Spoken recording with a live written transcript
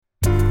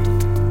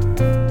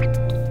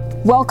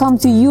Welcome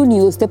to U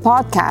News, the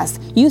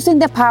podcast, using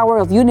the power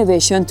of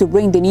Univision to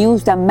bring the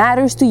news that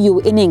matters to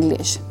you in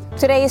English.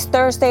 Today is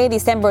Thursday,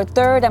 December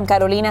 3rd. I'm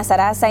Carolina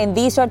Sarasa, and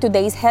these are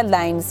today's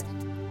headlines.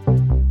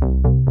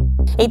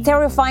 A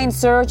terrifying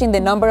surge in the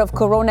number of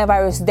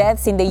coronavirus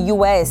deaths in the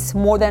U.S.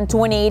 More than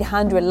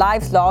 2,800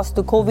 lives lost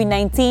to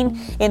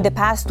COVID-19 in the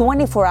past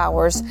 24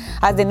 hours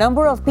as the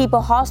number of people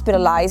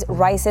hospitalized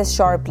rises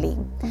sharply.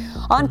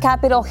 On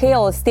Capitol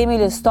Hill,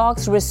 stimulus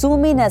talks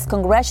resuming as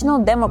congressional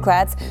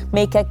Democrats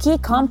make a key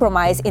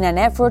compromise in an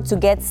effort to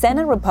get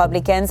Senate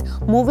Republicans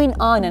moving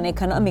on an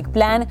economic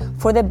plan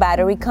for the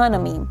battered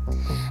economy.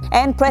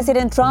 And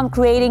President Trump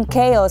creating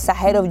chaos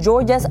ahead of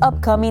Georgia's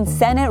upcoming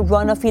Senate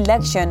runoff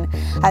election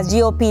as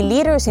GOP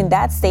leaders in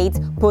that state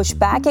push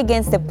back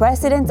against the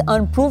president's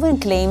unproven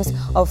claims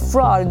of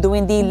fraud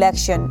during the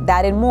election.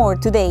 That and more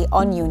today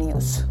on U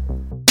News.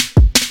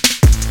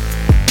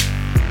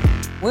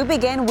 We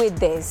begin with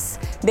this.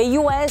 The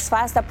U.S.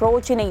 fast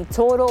approaching a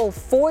total of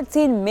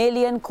 14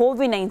 million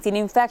COVID-19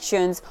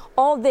 infections.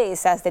 All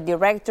this as the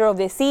director of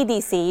the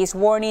CDC is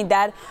warning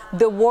that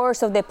the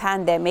worst of the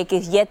pandemic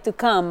is yet to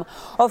come.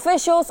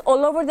 Officials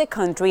all over the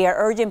country are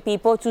urging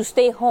people to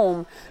stay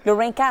home.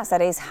 Lorraine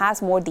Cázares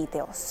has more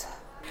details.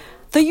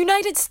 The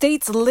United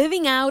States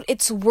living out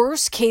its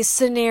worst-case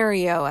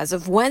scenario. As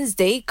of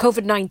Wednesday,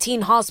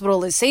 COVID-19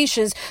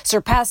 hospitalizations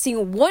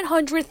surpassing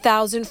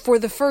 100,000 for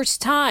the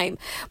first time.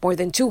 More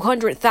than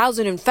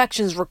 200,000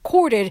 infections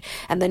recorded,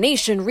 and the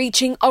nation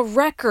reaching a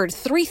record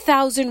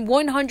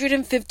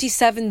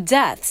 3,157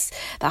 deaths,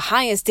 the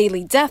highest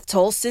daily death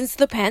toll since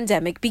the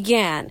pandemic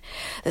began.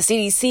 The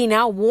CDC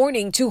now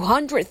warning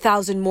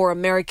 200,000 more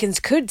Americans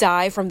could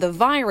die from the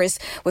virus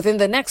within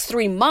the next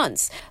 3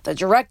 months. The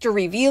director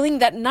revealing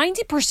that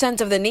 90%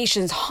 of the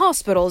nation's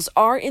hospitals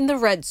are in the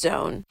red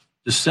zone.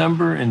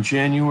 December and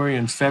January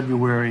and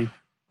February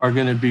are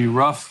going to be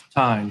rough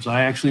times.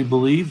 I actually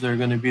believe they're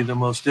going to be the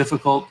most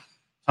difficult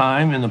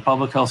time in the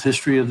public health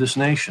history of this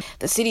nation.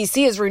 The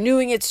CDC is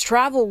renewing its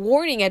travel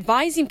warning,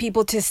 advising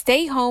people to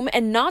stay home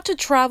and not to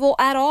travel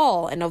at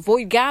all and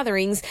avoid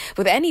gatherings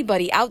with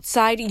anybody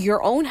outside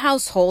your own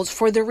households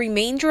for the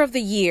remainder of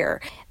the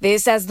year.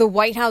 This as the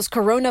White House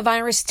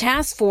Coronavirus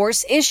Task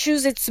Force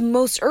issues its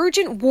most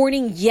urgent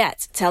warning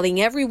yet, telling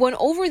everyone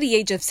over the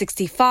age of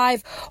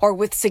 65 or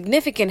with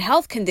significant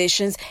health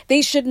conditions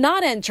they should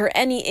not enter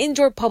any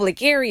indoor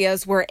public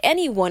areas where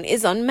anyone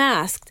is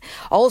unmasked.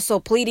 Also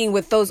pleading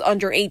with those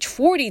under age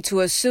 40 to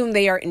assume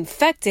they are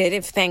infected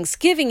if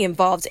Thanksgiving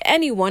involves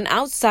anyone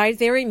outside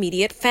their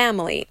immediate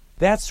family.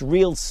 That's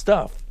real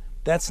stuff.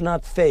 That's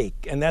not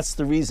fake. And that's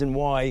the reason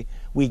why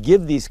we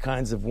give these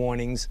kinds of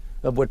warnings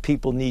of what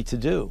people need to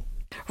do.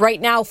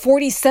 Right now,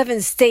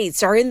 47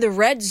 states are in the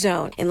red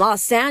zone. In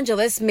Los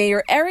Angeles,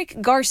 Mayor Eric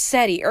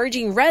Garcetti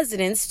urging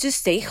residents to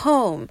stay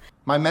home.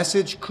 My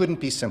message couldn't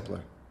be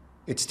simpler.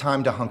 It's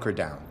time to hunker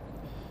down.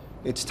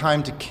 It's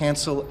time to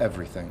cancel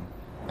everything.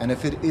 And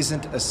if it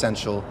isn't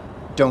essential,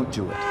 don't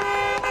do it.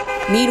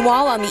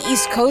 Meanwhile, on the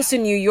East Coast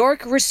in New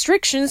York,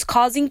 restrictions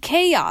causing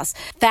chaos.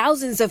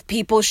 Thousands of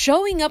people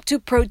showing up to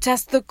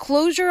protest the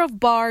closure of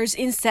bars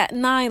in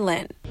Staten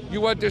Island.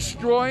 You are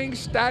destroying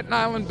Staten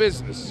Island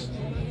business,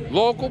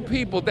 local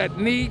people that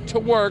need to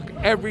work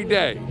every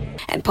day.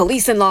 And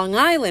police in Long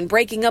Island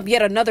breaking up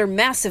yet another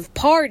massive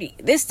party,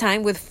 this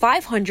time with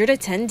 500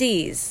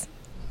 attendees.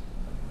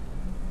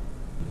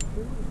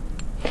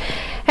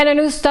 And a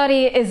new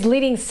study is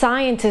leading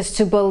scientists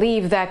to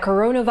believe that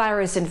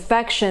coronavirus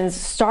infections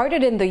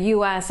started in the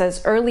U.S.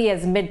 as early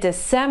as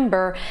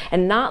mid-December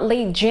and not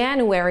late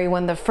January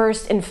when the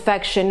first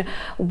infection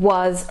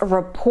was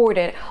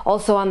reported.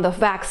 Also on the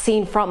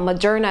vaccine front,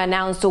 Moderna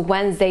announced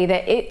Wednesday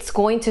that it's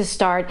going to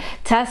start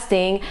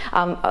testing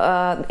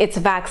its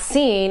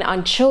vaccine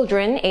on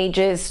children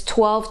ages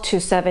 12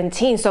 to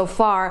 17. So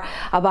far,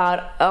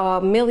 about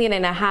 1.5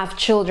 million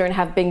children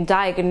have been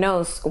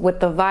diagnosed with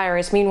the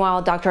virus.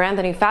 Meanwhile, Dr.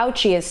 Anthony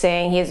Fauci is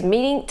saying he is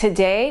meeting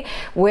today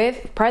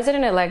with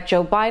President-elect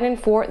Joe Biden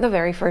for the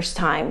very first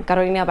time.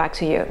 Carolina, back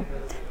to you.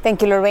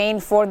 Thank you,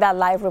 Lorraine, for that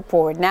live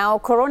report. Now,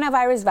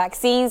 coronavirus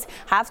vaccines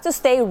have to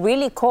stay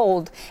really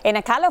cold, and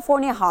a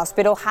California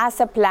hospital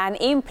has a plan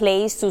in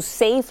place to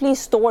safely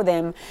store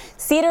them.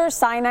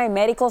 Cedars-Sinai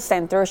Medical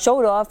Center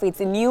showed off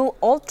its new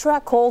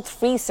ultra-cold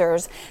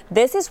freezers.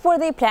 This is where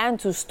they plan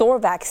to store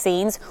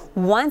vaccines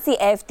once the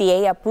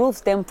FDA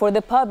approves them for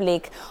the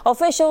public.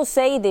 Officials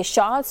say the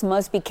shots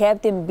must be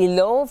kept in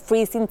below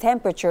freezing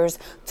temperatures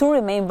to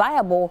remain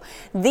viable.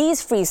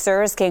 These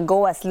freezers can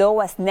go as low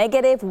as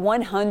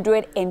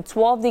 -112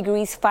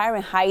 degrees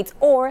Fahrenheit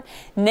or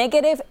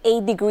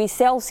 -8 degrees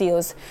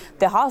Celsius.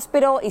 The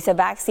hospital is a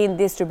vaccine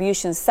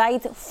distribution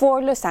site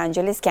for Los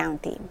Angeles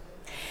County.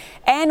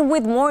 And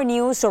with more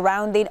news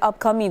surrounding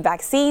upcoming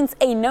vaccines,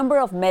 a number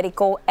of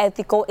medical,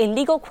 ethical, and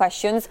legal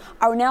questions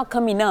are now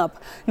coming up.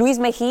 Luis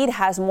Mejid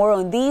has more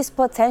on these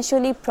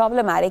potentially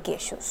problematic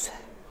issues.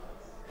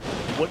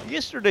 What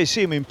yesterday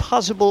seemed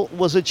impossible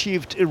was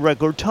achieved in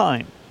record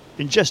time.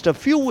 In just a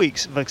few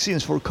weeks,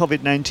 vaccines for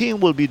COVID-19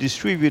 will be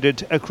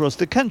distributed across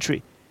the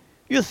country.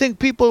 You'd think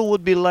people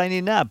would be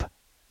lining up,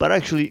 but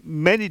actually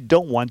many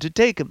don't want to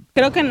take them.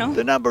 Creo que no.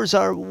 The numbers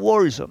are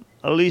worrisome.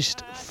 At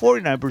least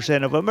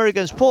 49% of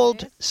Americans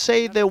polled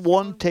say they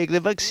won't take the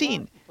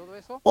vaccine.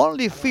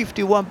 Only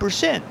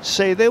 51%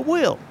 say they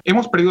will.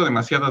 Hemos perdido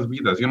demasiadas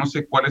vidas. Yo no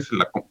sé por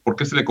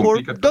qué se le For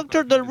complica.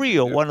 Dr. Del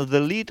Rio, one of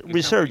the lead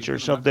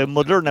researchers of the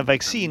Moderna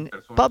vaccine,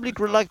 public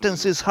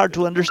reluctance is hard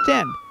to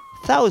understand.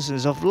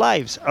 Thousands of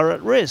lives are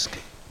at risk.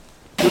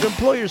 Would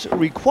employers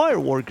require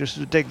workers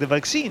to take the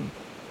vaccine?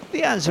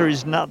 The answer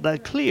is not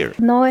that clear.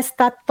 No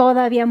está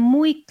todavía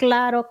muy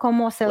claro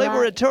cómo se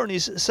Labor va.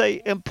 attorneys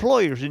say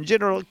employers in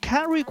general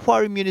can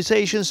require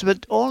immunizations,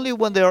 but only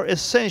when they are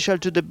essential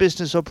to the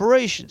business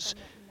operations.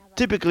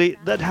 Typically,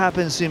 that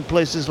happens in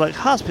places like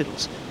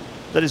hospitals.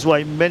 That is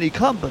why many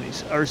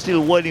companies are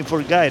still waiting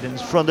for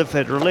guidance from the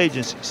federal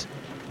agencies.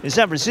 In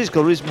San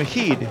Francisco, Luis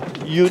Mejid,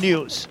 U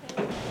News.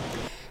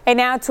 And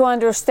now to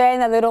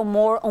understand a little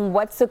more on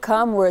what's to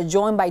come, we're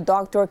joined by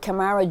Dr.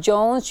 Kamara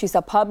Jones. She's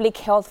a public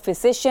health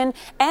physician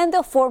and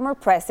the former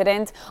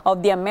president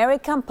of the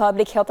American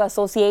Public Health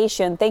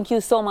Association. Thank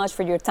you so much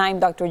for your time,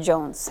 Dr.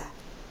 Jones.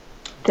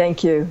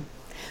 Thank you.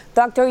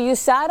 Doctor, you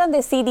sat on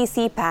the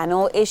CDC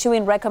panel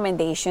issuing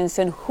recommendations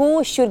on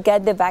who should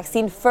get the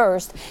vaccine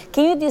first.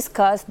 Can you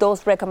discuss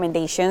those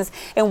recommendations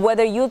and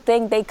whether you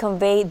think they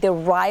convey the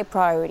right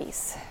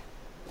priorities?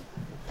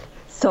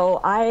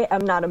 So I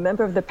am not a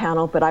member of the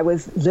panel, but I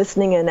was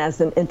listening in as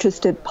an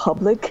interested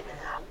public,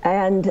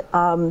 and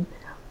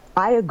I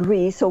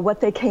agree. So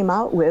what they came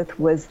out with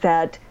was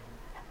that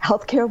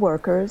healthcare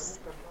workers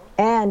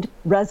and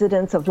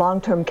residents of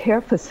long-term care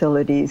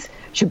facilities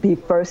should be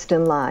first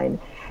in line.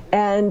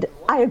 And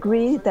I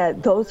agree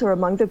that those are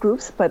among the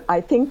groups, but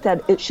I think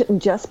that it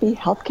shouldn't just be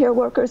healthcare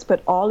workers,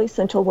 but all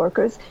essential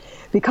workers,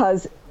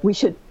 because we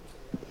should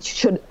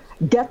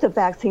get the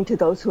vaccine to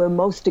those who are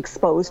most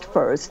exposed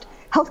first.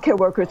 Healthcare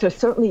workers are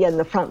certainly in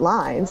the front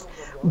lines,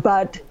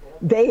 but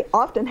they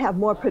often have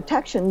more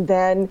protection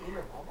than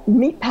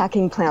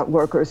meatpacking plant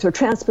workers or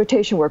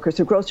transportation workers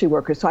or grocery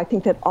workers. So I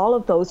think that all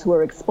of those who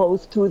are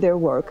exposed through their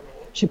work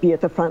should be at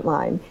the front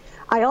line.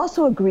 I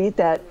also agree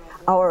that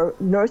our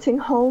nursing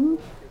home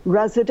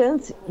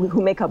residents,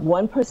 who make up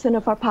 1%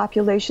 of our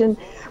population,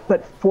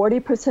 but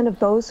 40% of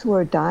those who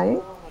are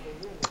dying,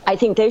 I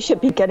think they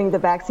should be getting the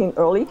vaccine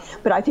early,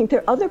 but I think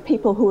there are other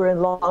people who are in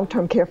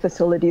long-term care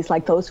facilities,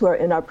 like those who are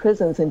in our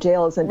prisons and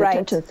jails and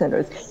detention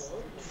centers.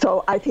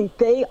 So I think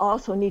they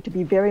also need to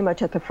be very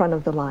much at the front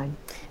of the line.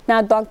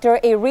 Now, doctor,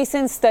 a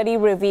recent study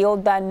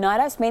revealed that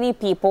not as many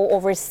people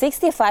over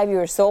 65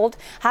 years old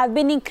have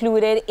been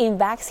included in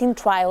vaccine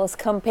trials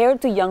compared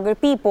to younger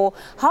people.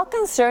 How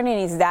concerning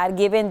is that,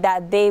 given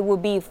that they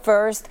would be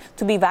first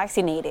to be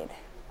vaccinated?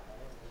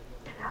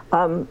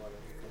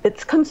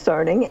 It's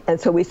concerning,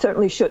 and so we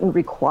certainly shouldn't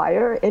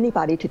require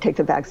anybody to take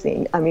the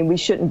vaccine. I mean, we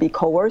shouldn't be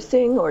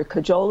coercing or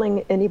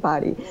cajoling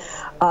anybody.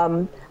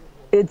 One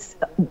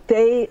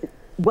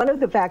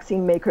of the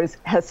vaccine makers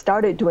has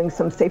started doing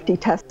some safety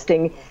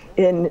testing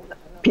in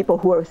people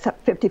who are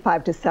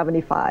 55 to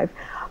 75.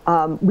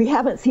 We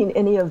haven't seen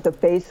any of the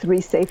phase 3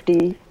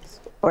 safety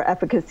or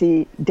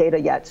efficacy data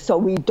yet, so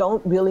we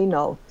don't really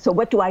know. So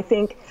what do I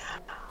think?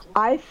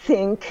 I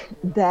think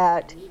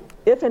that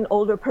if an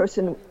older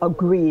person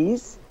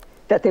agrees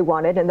that they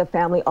want it and the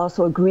family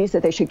also agrees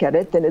that they should get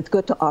it, then it's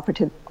good to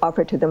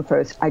offer to them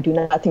first. I do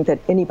not think that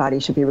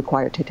anybody should be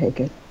required to take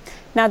it.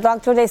 Now,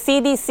 doctor, the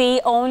CDC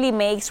only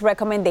makes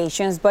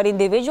recommendations, but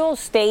individual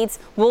states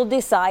will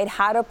decide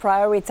how to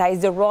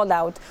prioritize the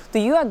rollout. Do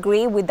you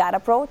agree with that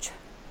approach?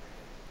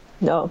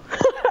 No,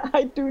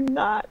 I do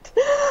not.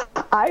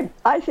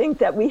 I think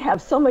that we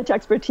have so much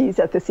expertise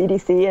at the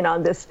CDC and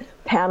on this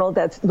panel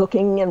that's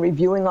looking and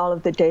reviewing all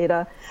of the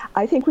data.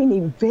 I think we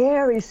need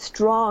very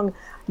strong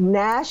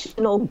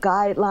national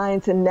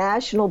guidelines and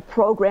national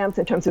programs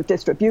in terms of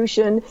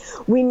distribution.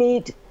 We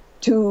need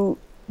to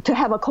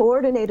have a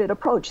coordinated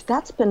approach.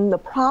 That's been the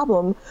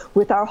problem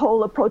with our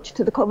whole approach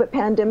to the COVID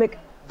pandemic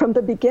from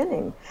the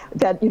beginning,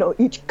 that,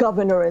 each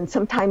governor and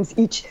sometimes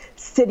each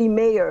city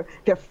mayor,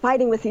 they're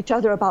fighting with each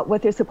other about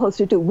what they're supposed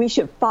to do. We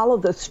should follow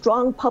the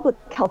strong public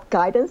health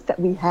guidance that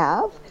we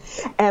have,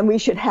 and we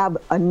should have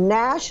a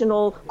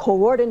national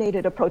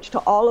coordinated approach to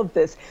all of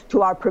this,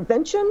 to our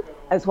prevention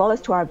as well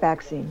as to our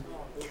vaccine.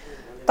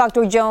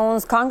 Dr.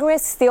 Jones,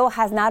 Congress still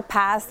has not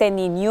passed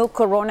any new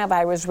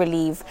coronavirus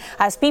relief.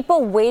 As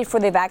people wait for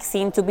the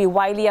vaccine to be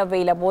widely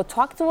available,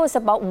 talk to us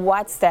about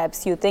what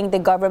steps you think the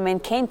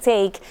government can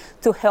take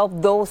to help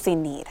those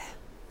in need.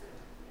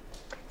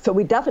 So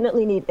we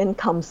definitely need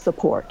income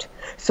support.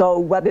 So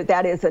whether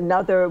that is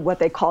another, what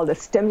they called a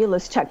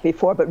stimulus check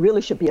before, but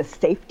really should be a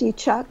safety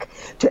check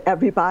to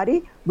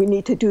everybody, we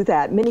need to do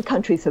that. Many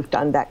countries have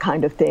done that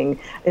kind of thing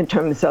in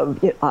terms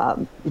of,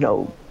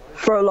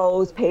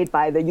 furloughs paid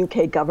by the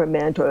UK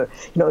government or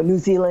New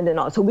Zealand and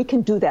all. So we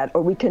can do that,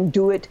 or we can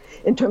do it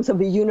in terms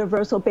of a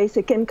universal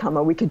basic income,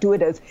 or we could do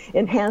it as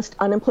enhanced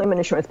unemployment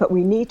insurance. But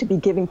we need to be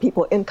giving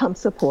people income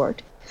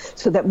support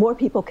so that more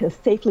people can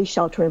safely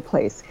shelter in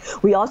place.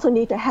 We also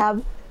need to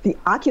have the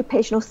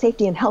Occupational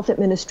Safety and Health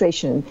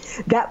Administration,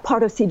 that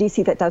part of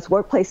CDC that does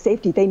workplace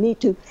safety, they need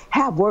to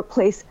have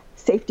workplace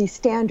safety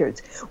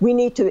standards. We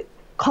need to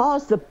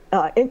cause the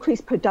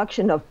increased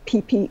production of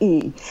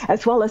PPE,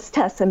 as well as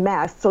tests and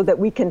masks, so that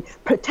we can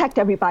protect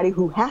everybody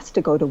who has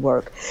to go to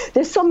work.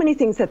 There's so many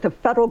things that the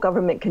federal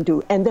government can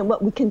do. And then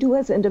what we can do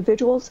as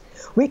individuals,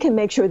 we can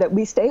make sure that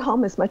we stay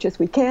home as much as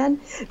we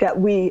can,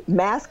 that we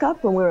mask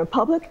up when we're in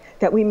public,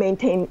 that we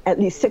maintain at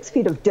least 6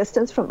 feet of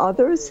distance from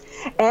others,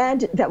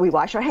 and that we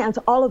wash our hands,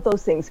 all of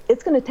those things.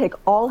 It's going to take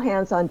all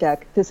hands on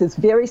deck. This is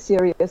very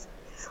serious.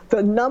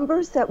 The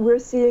numbers that we're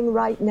seeing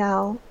right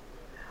now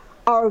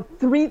are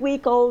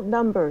 3-week-old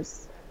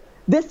numbers.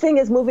 This thing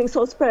is moving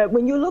so spread.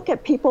 When you look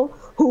at people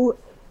who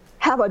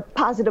have a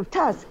positive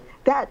test,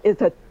 that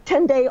is a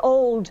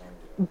 10-day-old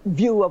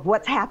view of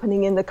what's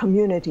happening in the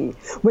community.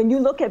 When you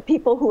look at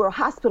people who are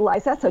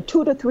hospitalized, that's a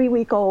 2 to 3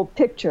 week old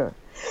picture.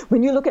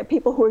 When you look at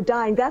people who are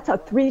dying, that's a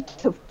 3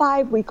 to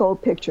 5 week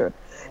old picture.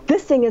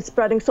 This thing is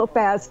spreading so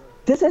fast.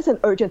 This is an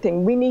urgent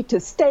thing. We need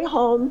to stay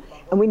home,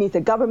 and we need the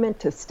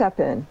government to step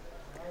in.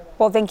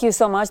 Well, thank you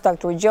so much,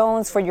 Dr.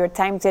 Jones, for your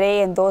time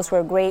today, and those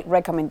were great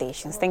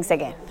recommendations. Thanks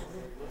again.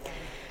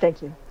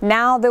 Thank you.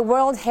 Now, the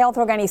World Health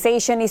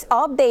Organization is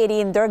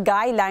updating their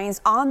guidelines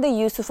on the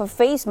use of a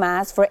face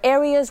mask for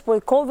areas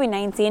where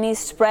COVID-19 is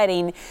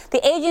spreading.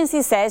 The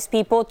agency says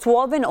people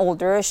 12 and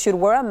older should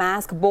wear a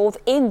mask both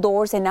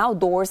indoors and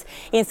outdoors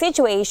in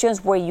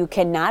situations where you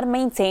cannot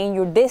maintain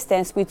your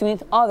distance between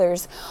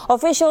others.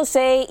 Officials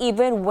say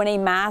even when a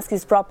mask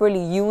is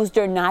properly used,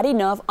 they're not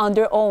enough on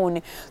their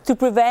own. To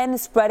prevent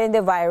spreading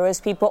the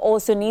virus, people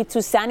also need to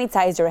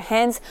sanitize their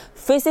hands,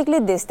 physically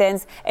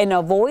distance, and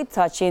avoid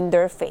touching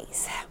their face.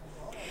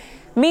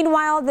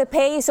 Meanwhile, the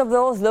pace of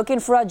those looking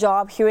for a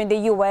job here in the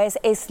U.S.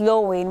 is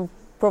slowing,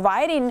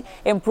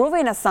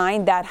 improving a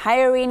sign that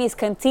hiring is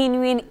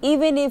continuing,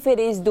 even if it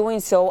is doing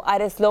so at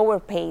a slower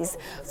pace.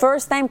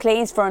 First-time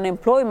claims for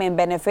unemployment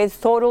benefits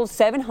totaled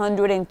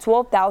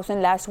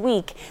 712,000 last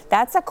week.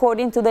 That's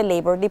according to the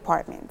Labor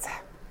Department.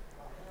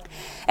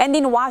 And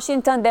in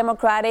Washington,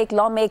 Democratic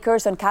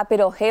lawmakers on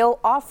Capitol Hill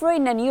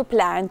offering a new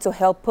plan to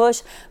help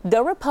push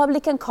their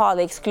Republican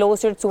colleagues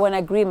closer to an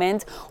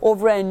agreement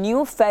over a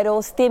new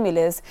federal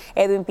stimulus.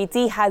 Edwin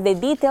Pitti has the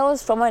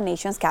details from our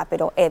nation's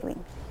capital.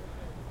 Edwin.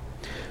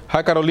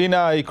 Hi,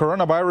 Carolina. A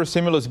coronavirus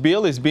stimulus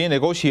bill is being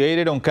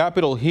negotiated on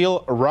Capitol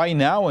Hill right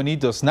now, and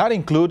it does not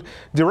include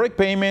direct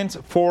payments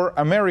for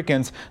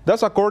Americans.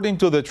 That's according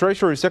to the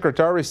Treasury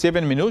Secretary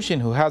Steven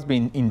Mnuchin, who has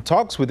been in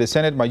talks with the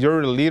Senate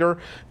Majority Leader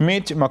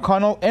Mitch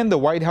McConnell and the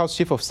White House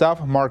Chief of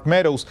Staff Mark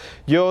Meadows.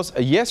 Just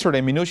yesterday,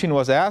 Mnuchin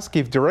was asked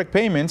if direct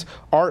payments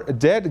are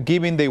dead,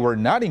 given they were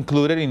not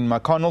included in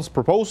McConnell's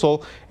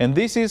proposal, and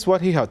this is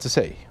what he had to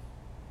say.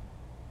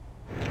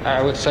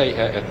 I would say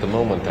at the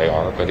moment they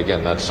are, but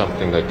again, that's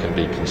something that can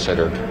be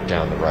considered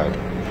down the road.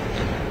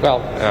 Well,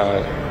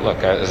 look,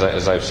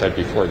 as I've said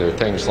before, there are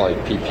things like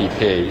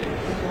PPP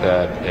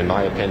that, in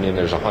my opinion,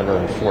 there's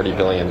 $140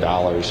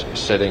 billion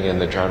sitting in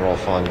the general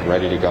fund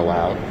ready to go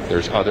out.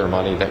 There's other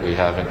money that we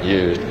haven't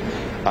used.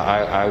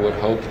 I would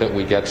hope that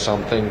we get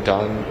something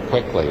done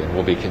quickly, and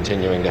we'll be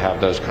continuing to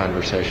have those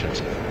conversations.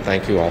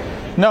 Thank you all.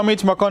 Now,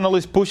 Mitch McConnell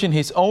is pushing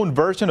his own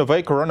version of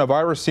a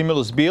coronavirus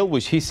stimulus bill,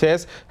 which he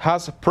says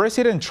has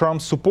President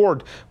Trump's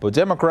support. But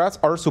Democrats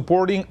are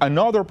supporting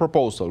another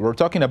proposal. We're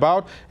talking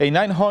about a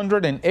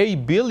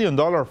 $908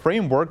 billion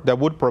framework that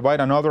would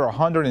provide another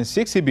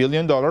 $160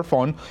 billion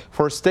fund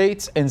for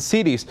states and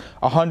cities,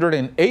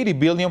 $180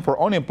 billion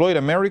for unemployed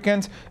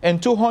Americans,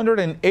 and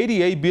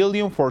 $288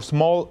 billion for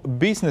small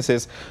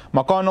businesses.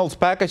 McConnell's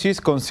package is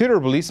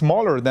considerably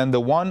smaller than the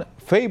one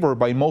favored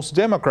by most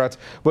Democrats,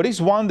 but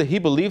is one that he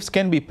believes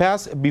can be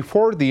passed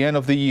before the end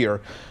of the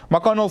year.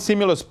 McConnell's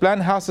stimulus plan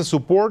has the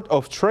support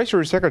of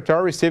Treasury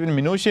Secretary Steven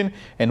Mnuchin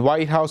and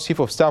White House Chief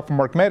of Staff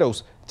Mark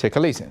Meadows. Take a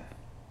listen.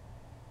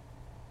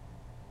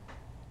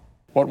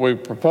 What we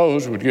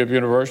propose would give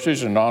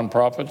universities and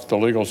nonprofits the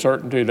legal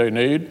certainty they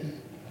need.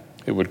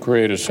 It would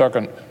create a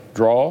second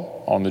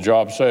draw on the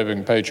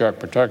job-saving Paycheck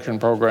Protection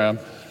Program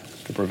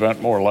to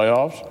prevent more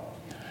layoffs.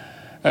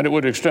 And it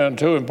would extend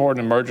two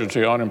important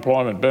emergency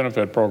unemployment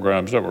benefit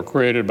programs that were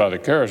created by the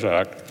CARES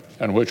Act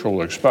and which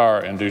will expire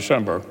in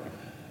December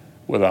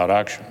without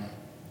action.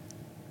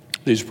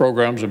 These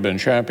programs have been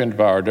championed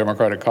by our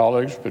Democratic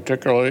colleagues,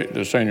 particularly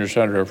the senior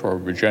senator for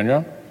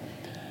Virginia,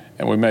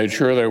 and we made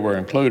sure they were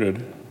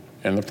included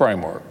in the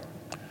framework.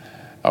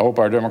 I hope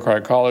our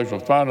Democratic colleagues will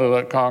finally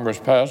let Congress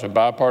pass a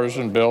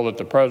bipartisan bill that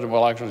the President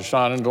will actually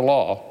sign into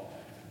law,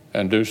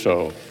 and do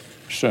so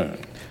soon.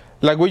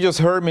 Like we just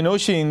heard,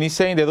 Mnuchin is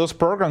saying that those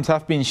programs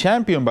have been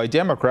championed by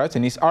Democrats,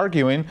 and is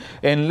arguing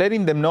and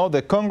letting them know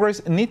that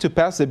Congress need to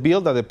pass a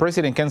bill that the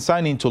president can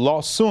sign into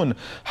law soon.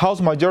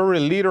 House Majority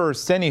Leader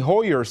Steny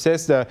Hoyer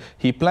says that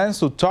he plans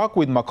to talk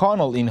with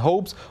McConnell in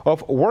hopes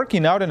of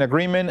working out an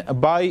agreement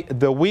by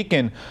the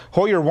weekend.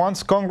 Hoyer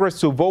wants Congress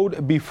to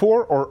vote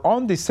before or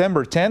on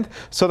December 10th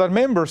so that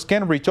members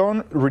can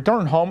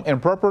return home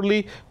and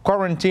properly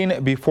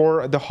quarantine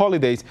before the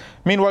holidays.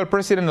 Meanwhile,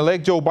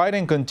 President-elect Joe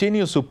Biden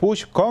continues to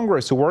push Congress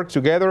Congress to work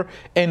together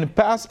and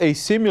pass a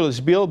stimulus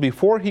bill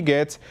before he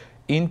gets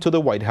into the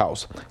White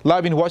House.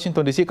 Live in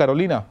Washington, D.C.,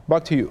 Carolina,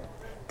 back to you.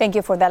 Thank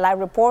you for that live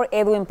report,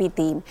 Edwin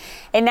Pitti.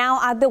 And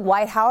now at the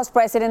White House,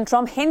 President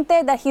Trump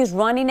hinted that he's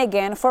running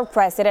again for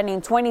president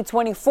in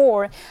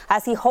 2024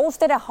 as he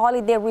hosted a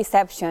holiday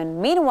reception.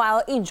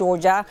 Meanwhile, in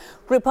Georgia,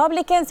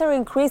 Republicans are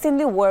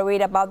increasingly worried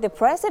about the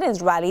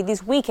president's rally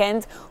this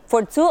weekend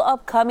for two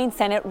upcoming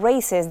Senate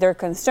races. They're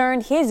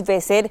concerned his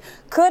visit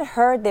could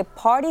hurt the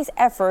party's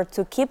effort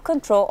to keep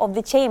control of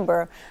the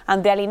chamber.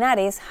 Andrea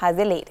Linares has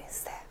the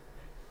latest.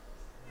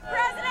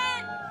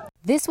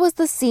 This was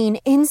the scene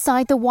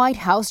inside the White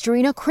House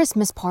during a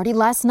Christmas party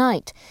last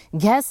night.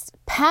 Guests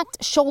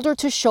packed shoulder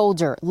to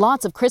shoulder,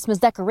 lots of Christmas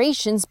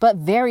decorations, but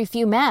very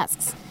few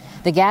masks.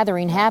 The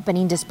gathering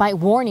happening despite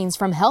warnings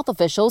from health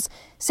officials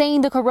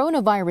saying the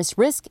coronavirus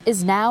risk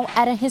is now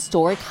at a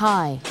historic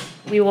high.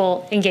 We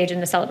will engage in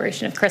the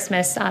celebration of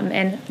Christmas,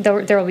 and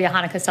there will be a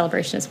Hanukkah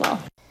celebration as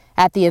well.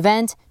 At the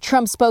event,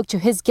 Trump spoke to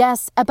his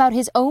guests about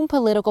his own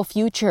political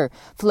future,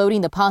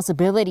 floating the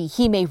possibility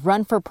he may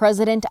run for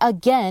president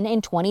again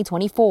in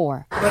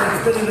 2024. But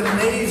it's been an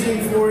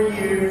amazing 4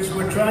 years.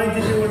 We're trying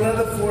to do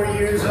another 4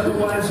 years,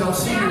 otherwise I'll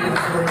see you in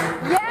 4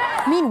 years.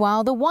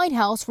 Meanwhile, the White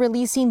House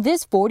releasing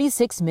this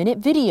 46-minute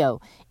video.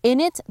 In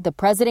it, the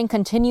president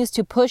continues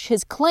to push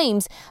his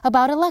claims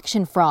about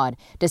election fraud,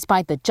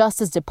 despite the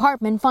Justice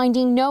Department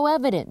finding no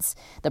evidence.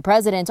 The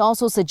president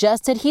also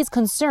suggested he's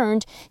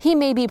concerned he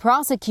may be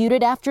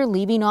prosecuted after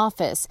leaving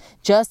office,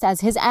 just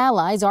as his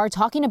allies are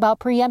talking about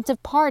preemptive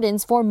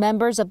pardons for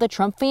members of the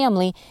Trump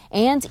family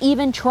and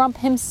even Trump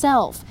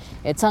himself.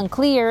 It's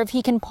unclear if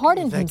he can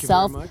pardon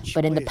himself,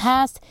 but in the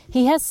past,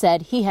 he has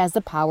said he has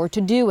the power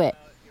to do it.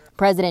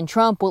 President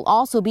Trump will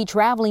also be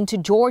traveling to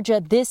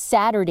Georgia this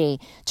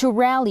Saturday to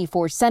rally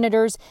for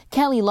Senators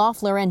Kelly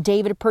Loeffler and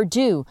David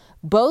Perdue,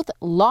 both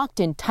locked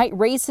in tight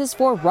races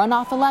for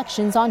runoff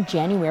elections on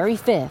January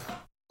 5th.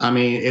 I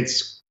mean,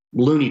 it's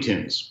Looney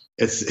Tunes.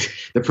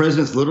 The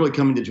president's literally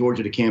coming to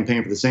Georgia to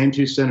campaign for the same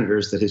two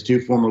senators that his two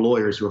former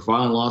lawyers who are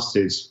filing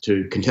lawsuits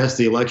to contest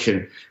the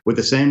election with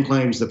the same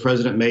claims the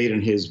president made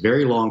in his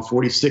very long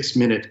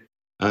 46-minute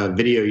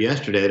video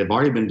yesterday that have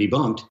already been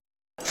debunked.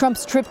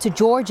 Trump's trip to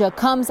Georgia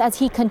comes as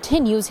he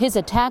continues his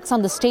attacks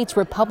on the state's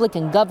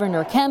Republican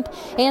Governor Kemp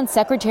and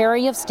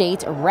Secretary of State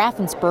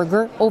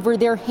Raffensperger over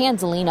their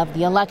handling of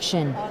the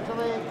election.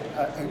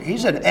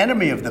 He's an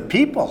enemy of the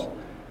people,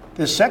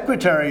 the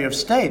Secretary of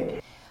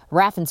State.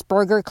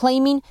 Raffensperger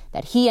claiming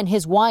that he and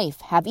his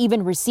wife have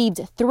even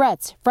received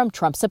threats from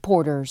Trump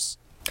supporters.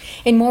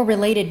 In more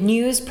related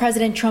news,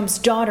 President Trump's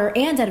daughter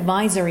and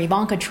advisor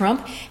Ivanka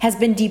Trump has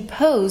been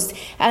deposed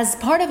as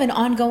part of an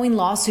ongoing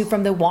lawsuit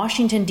from the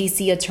Washington,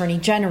 D.C. Attorney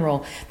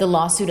General. The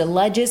lawsuit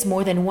alleges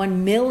more than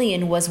 $1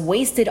 million was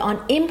wasted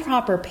on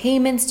improper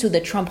payments to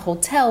the Trump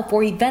Hotel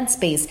for event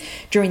space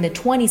during the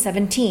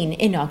 2017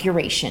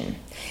 inauguration.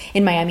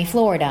 In Miami,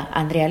 Florida,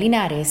 Andrea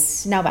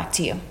Linares. Now back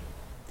to you.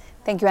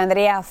 Thank you,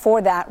 Andrea,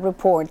 for that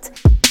report.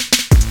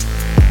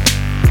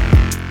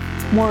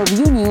 More of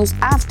You News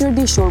after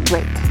this short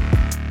break.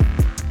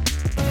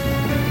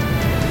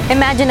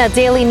 Imagine a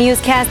daily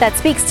newscast that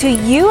speaks to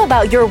you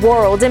about your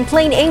world in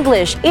plain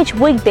English. Each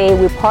weekday,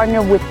 we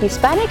partner with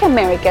Hispanic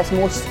America's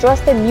most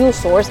trusted news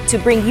source to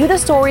bring you the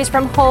stories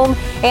from home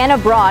and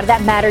abroad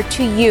that matter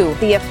to you.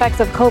 The effects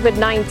of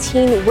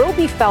COVID-19 will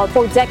be felt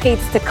for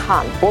decades to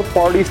come. Both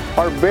parties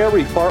are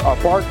very far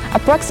apart.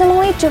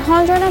 Approximately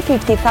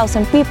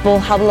 250,000 people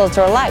have lost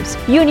their lives.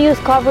 You News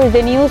covers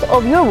the news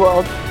of your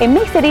world and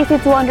makes it easy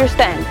to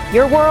understand.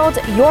 Your world,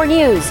 your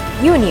news.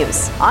 You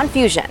News on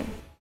Fusion.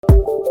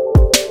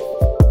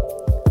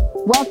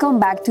 Welcome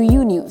back to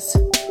You News.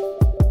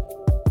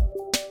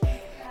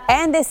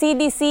 And the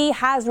CDC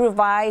has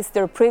revised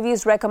their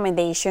previous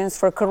recommendations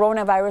for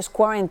coronavirus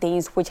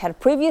quarantines, which had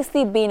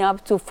previously been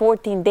up to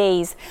 14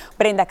 days.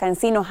 Brenda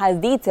Cancino has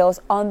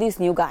details on these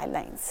new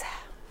guidelines.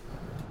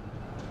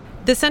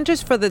 The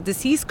Centers for the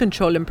Disease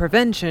Control and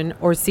Prevention,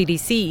 or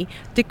CDC,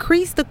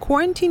 decreased the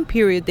quarantine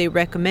period they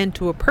recommend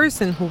to a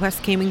person who has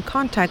came in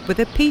contact with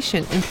a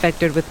patient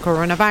infected with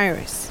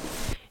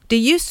coronavirus. They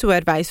used to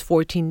advise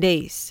 14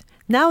 days.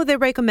 Now they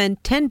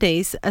recommend 10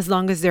 days as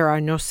long as there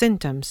are no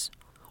symptoms.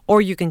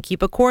 Or you can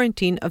keep a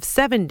quarantine of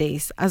 7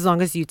 days as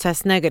long as you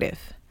test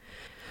negative.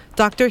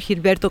 Dr.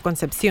 Gilberto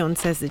Concepcion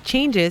says the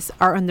changes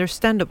are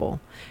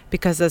understandable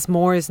because as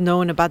more is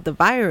known about the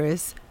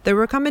virus, the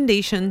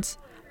recommendations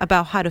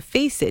about how to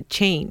face it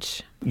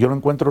change. I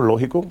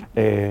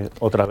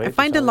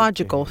find it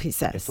logical, he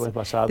says.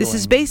 This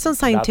is based on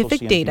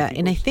scientific data,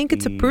 and I think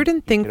it's a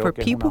prudent thing for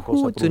people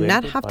who do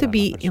not have to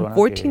be in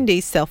 14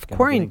 days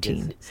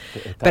self-quarantine.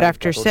 But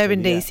after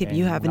 7 days, if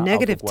you have a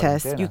negative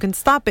test, you can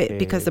stop it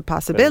because the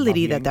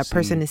possibility that that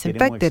person is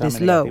infected is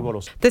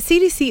low. The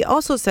CDC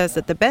also says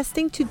that the best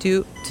thing to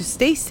do to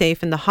stay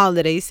safe in the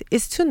holidays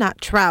is to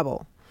not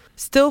travel.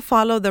 Still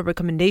follow the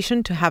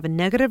recommendation to have a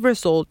negative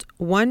result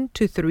 1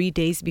 to 3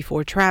 days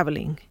before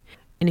traveling.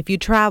 And if you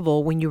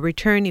travel, when you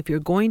return, if you're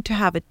going to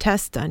have a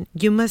test done,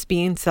 you must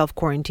be in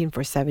self-quarantine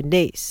for 7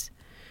 days.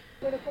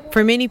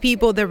 For many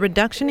people, the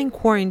reduction in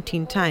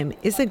quarantine time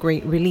is a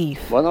great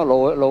relief.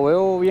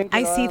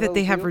 I see that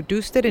they have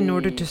reduced it in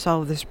order to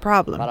solve this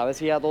problem.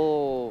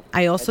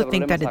 I also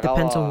think that it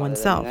depends on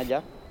oneself.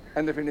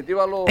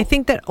 I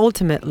think that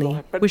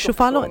ultimately, we should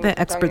follow the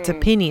experts'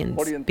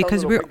 opinions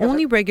because we're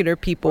only regular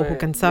people who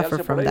can suffer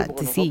from that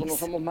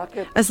disease.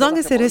 As long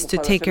as it is to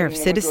take care of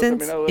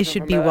citizens, it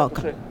should be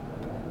welcome.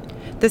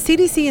 The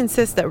CDC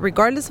insists that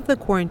regardless of the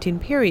quarantine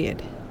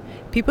period,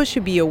 people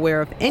should be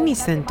aware of any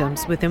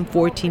symptoms within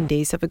 14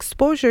 days of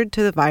exposure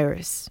to the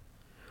virus.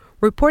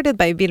 Reported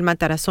by Vilma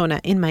Tarazona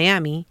in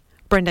Miami,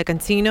 Brenda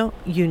Cancino,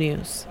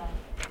 U-News.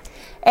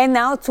 And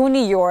now to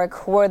New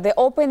York, where the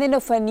opening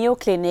of a new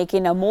clinic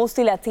in a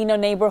mostly Latino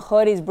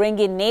neighborhood is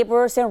bringing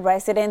neighbors and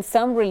residents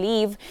some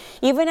relief,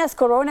 even as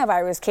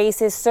coronavirus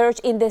cases surge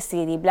in the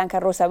city. Blanca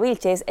Rosa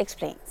Vilches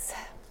explains.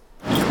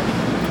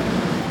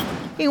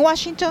 In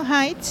Washington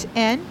Heights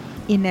and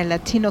in a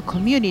Latino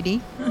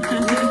community,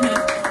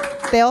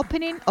 the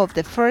opening of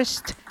the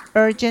first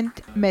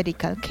urgent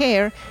medical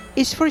care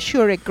is for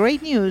sure a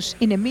great news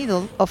in the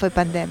middle of a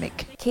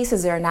pandemic.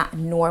 Cases are not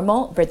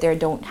normal, but they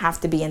don't have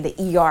to be in the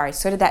ER.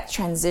 Sort of that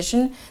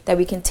transition that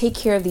we can take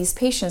care of these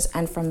patients,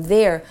 and from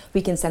there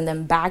we can send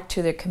them back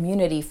to their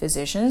community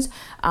physicians,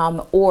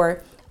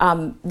 or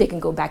they can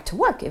go back to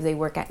work if they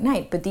work at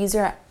night. But these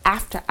are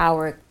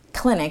after-hour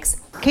clinics.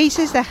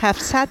 Cases that have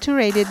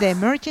saturated the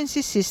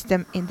emergency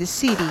system in the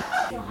city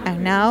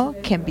and now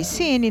can be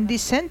seen in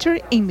this center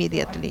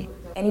immediately.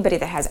 Anybody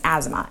that has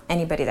asthma,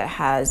 anybody that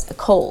has a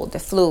cold, the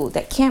flu,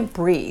 that can't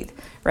breathe,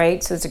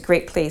 right? So it's a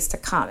great place to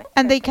come.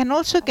 And they can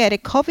also get a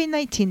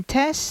COVID-19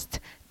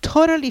 test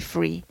totally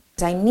free.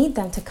 I need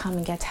them to come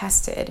and get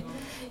tested.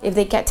 If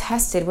they get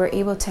tested, we're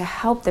able to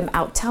help them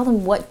out, tell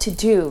them what to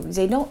do.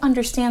 They don't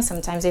understand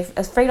sometimes. They're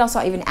afraid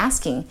also even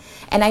asking.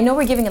 And I know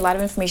we're giving a lot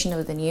of information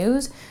over the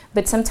news,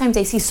 but sometimes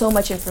they see so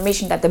much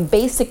information that the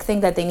basic thing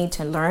that they need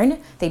to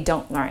learn, they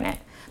don't learn it.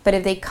 But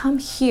if they come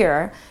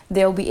here,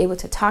 they'll be able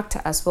to talk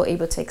to us. We'll be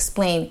able to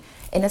explain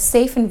in a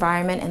safe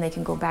environment, and they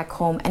can go back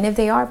home. And if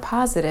they are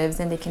positive,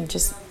 then they can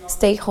just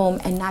stay home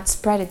and not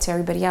spread it to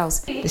everybody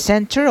else. The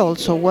center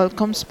also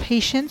welcomes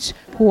patients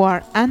who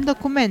are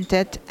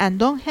undocumented and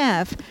don't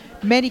have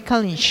medical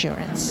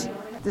insurance.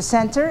 The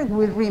center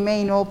will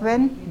remain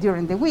open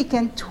during the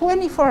weekend,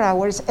 24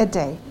 hours a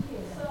day.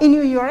 In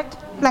New York,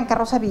 Blanca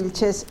Rosa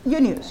Vilches,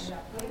 U-News.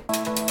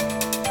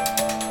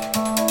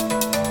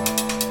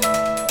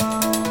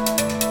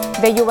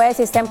 The U.S.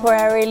 is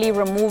temporarily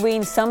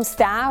removing some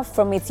staff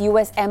from its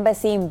U.S.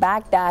 embassy in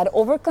Baghdad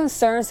over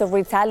concerns of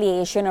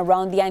retaliation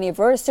around the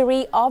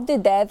anniversary of the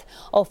death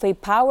of a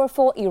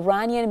powerful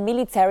Iranian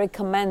military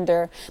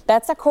commander.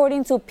 That's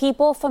according to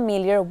people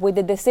familiar with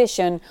the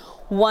decision.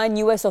 One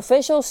U.S.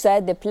 official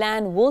said the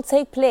plan will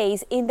take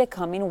place in the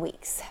coming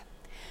weeks.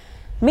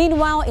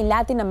 Meanwhile, in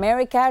Latin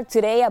America,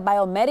 today a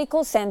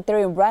biomedical center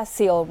in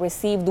Brazil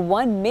received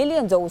 1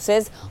 million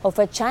doses of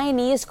a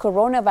Chinese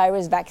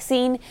coronavirus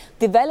vaccine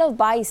developed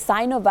by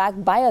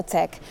Sinovac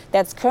Biotech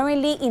that's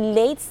currently in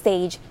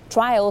late-stage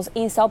trials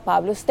in Sao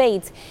Paulo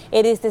state.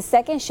 It is the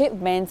second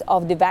shipment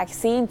of the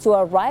vaccine to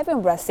arrive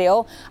in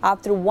Brazil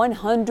after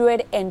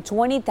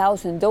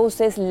 120,000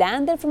 doses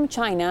landed from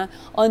China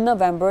on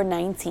November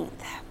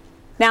 19th.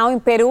 Now in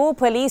Peru,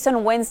 police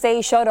on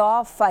Wednesday shut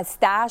off a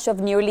stash of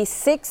nearly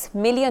 $6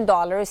 million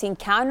in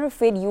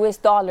counterfeit U.S.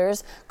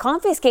 dollars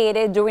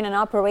confiscated during an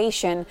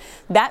operation.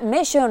 That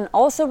mission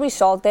also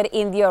resulted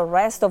in the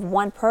arrest of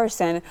one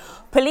person.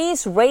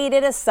 Police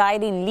raided a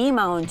site in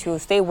Lima on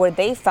Tuesday where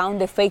they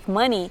found the fake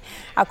money.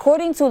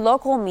 According to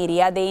local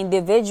media, the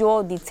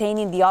individual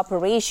detaining the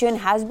operation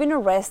has been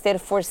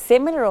arrested for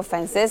similar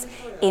offenses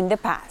in the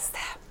past.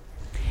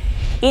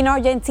 In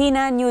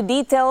Argentina, new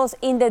details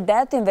in the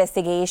death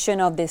investigation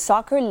of the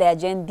soccer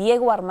legend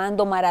Diego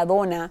Armando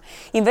Maradona.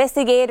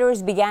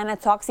 Investigators began a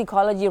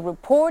toxicology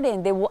report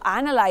and they will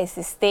analyze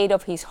the state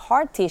of his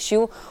heart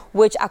tissue,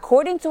 which,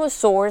 according to a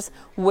source,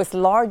 was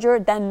larger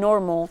than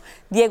normal.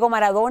 Diego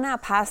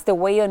Maradona passed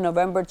away on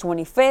November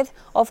 25th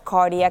of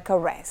cardiac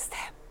arrest.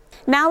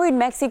 Now in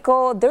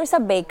Mexico, there's a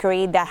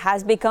bakery that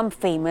has become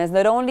famous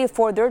not only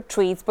for their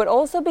treats, but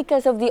also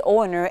because of the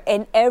owner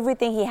and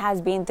everything he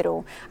has been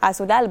through.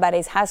 Azul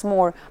Alvarez has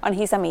more on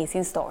his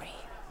amazing story.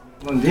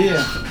 The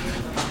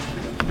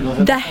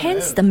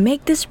hens that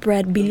make this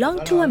bread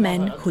belong to a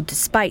man who,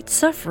 despite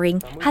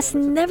suffering, has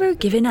never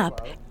given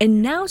up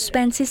and now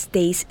spends his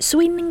days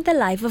sweetening the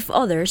life of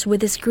others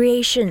with his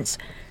creations.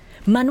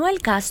 Manuel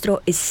Castro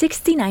is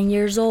 69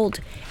 years old,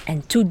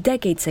 and 2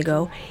 decades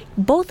ago,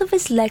 both of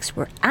his legs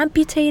were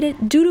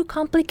amputated due to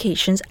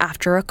complications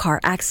after a car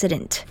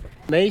accident.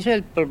 I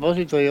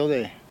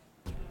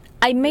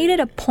made it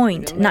a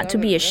point not to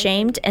be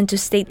ashamed and to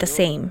state the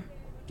same.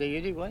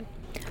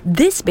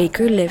 This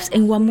baker lives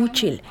in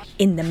Guamuchil,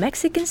 in the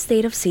Mexican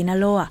state of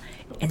Sinaloa,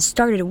 and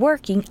started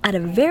working at a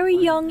very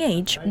young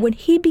age when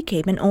he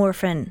became an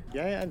orphan.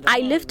 I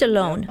lived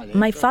alone.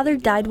 My father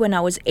died when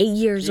I was 8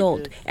 years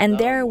old, and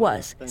there I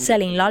was,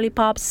 selling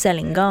lollipops,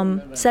 selling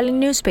gum, selling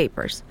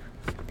newspapers.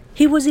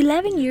 He was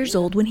 11 years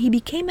old when he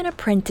became an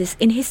apprentice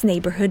in his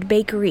neighborhood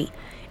bakery.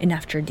 And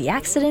after the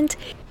accident,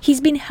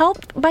 he's been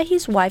helped by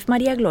his wife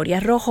Maria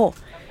Gloria Rojo.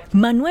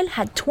 Manuel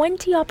had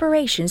 20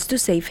 operations to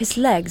save his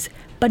legs,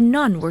 but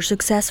none were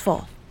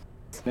successful.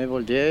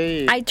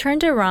 I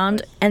turned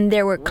around and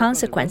there were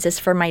consequences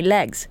for my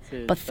legs,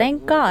 but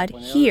thank God,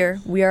 here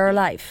we are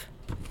alive.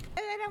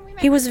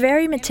 He was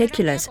very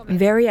meticulous,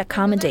 very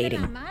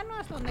accommodating.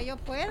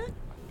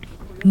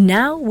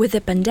 Now, with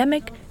the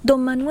pandemic,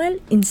 Don Manuel,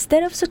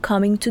 instead of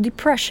succumbing to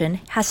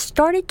depression, has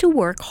started to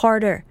work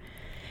harder.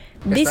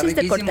 This is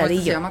the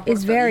cortadillo.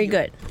 It's very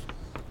good.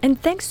 And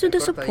thanks to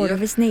the support of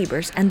his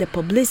neighbors and the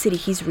publicity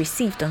he's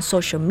received on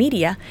social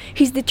media,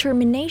 his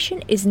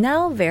determination is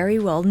now very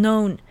well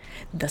known.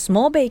 The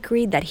small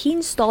bakery that he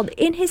installed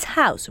in his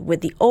house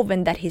with the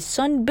oven that his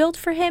son built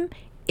for him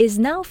is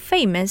now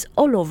famous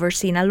all over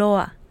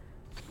Sinaloa.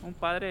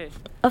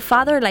 A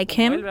father like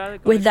him,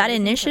 with that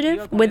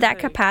initiative, with that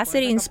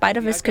capacity in spite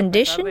of his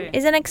condition,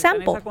 is an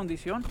example.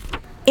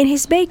 In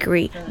his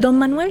bakery, Don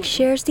Manuel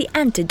shares the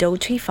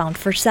antidote he found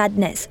for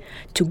sadness: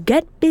 to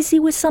get busy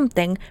with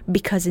something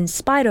because in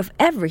spite of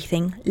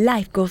everything,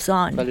 life goes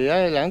on.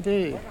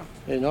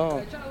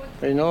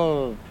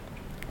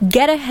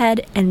 Get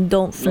ahead and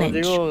don't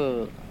flinch.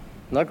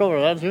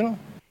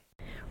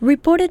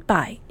 Reported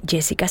by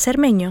Jessica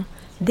Cermeño,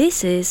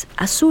 this is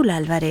Azul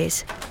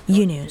Alvarez,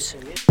 UNews.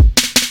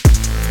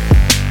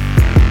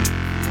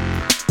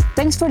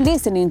 Thanks for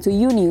listening to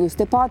UNews,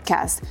 the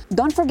podcast.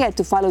 Don't forget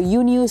to follow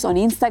UNews on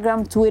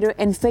Instagram, Twitter,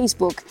 and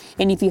Facebook.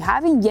 And if you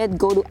haven't yet,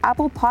 go to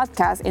Apple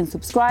Podcasts and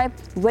subscribe,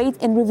 rate,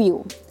 and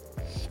review.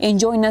 And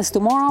join us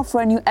tomorrow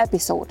for a new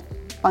episode.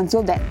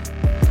 Until then.